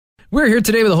We're here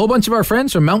today with a whole bunch of our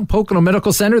friends from Mount Pocono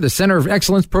Medical Center, the Center of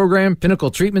Excellence Program,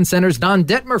 Pinnacle Treatment Centers. Don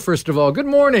Detmer, first of all, good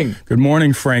morning. Good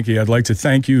morning, Frankie. I'd like to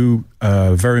thank you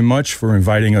very much for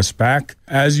inviting us back.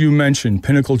 As you mentioned,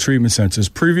 Pinnacle Treatment Centers.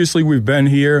 Previously, we've been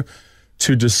here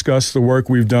to discuss the work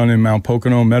we've done in Mount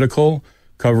Pocono Medical,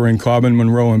 covering Carbon,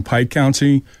 Monroe, and Pike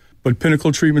County. But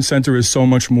Pinnacle Treatment Center is so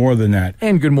much more than that.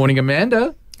 And good morning,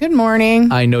 Amanda. Good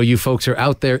morning. I know you folks are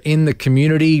out there in the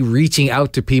community reaching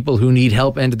out to people who need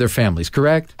help and to their families,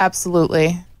 correct?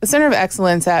 Absolutely. The Center of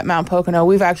Excellence at Mount Pocono,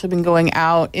 we've actually been going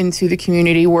out into the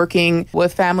community, working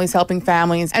with families, helping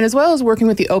families, and as well as working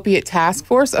with the Opiate Task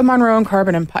Force of Monroe and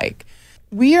Carbon and Pike.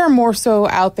 We are more so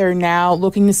out there now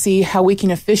looking to see how we can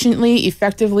efficiently,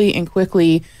 effectively, and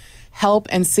quickly help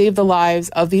and save the lives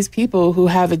of these people who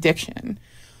have addiction.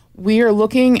 We are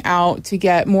looking out to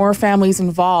get more families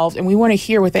involved, and we want to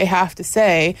hear what they have to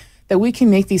say, that we can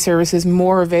make these services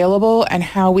more available and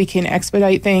how we can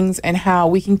expedite things and how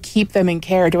we can keep them in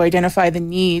care to identify the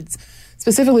needs,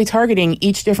 specifically targeting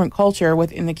each different culture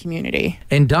within the community.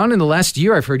 And Don, in the last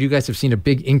year, I've heard you guys have seen a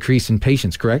big increase in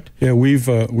patients, correct? Yeah, we've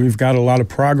got a lot of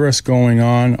progress going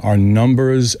on. Our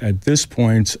numbers at this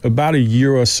point, about a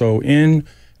year or so in,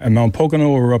 at Mount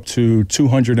Pocono, we're up to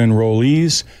 200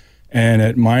 enrollees. And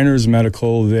at Miners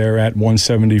Medical, they're at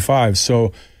 175.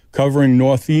 So covering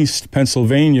Northeast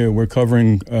Pennsylvania, we're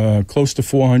covering close to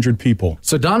 400 people.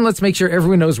 So, Don, let's make sure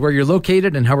everyone knows where you're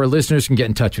located and how our listeners can get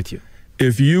in touch with you.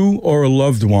 If you or a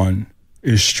loved one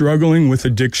is struggling with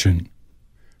addiction,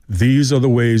 these are the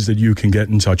ways that you can get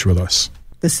in touch with us.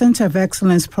 The Center of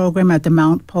Excellence program at the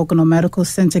Mount Pocono Medical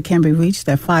Center can be reached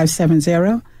at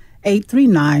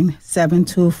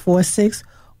 570-839-7246,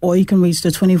 or you can reach the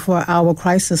 24-hour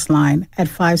crisis line at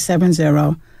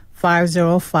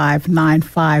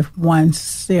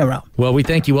 570-505-9510. Well, we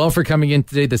thank you all for coming in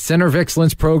today. The Center of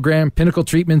Excellence Program, Pinnacle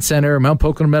Treatment Center, Mount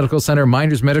Pocono Medical Center,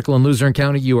 Miners Medical in Luzerne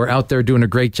County. You are out there doing a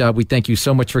great job. We thank you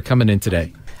so much for coming in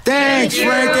today. Thanks,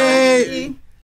 Frankie!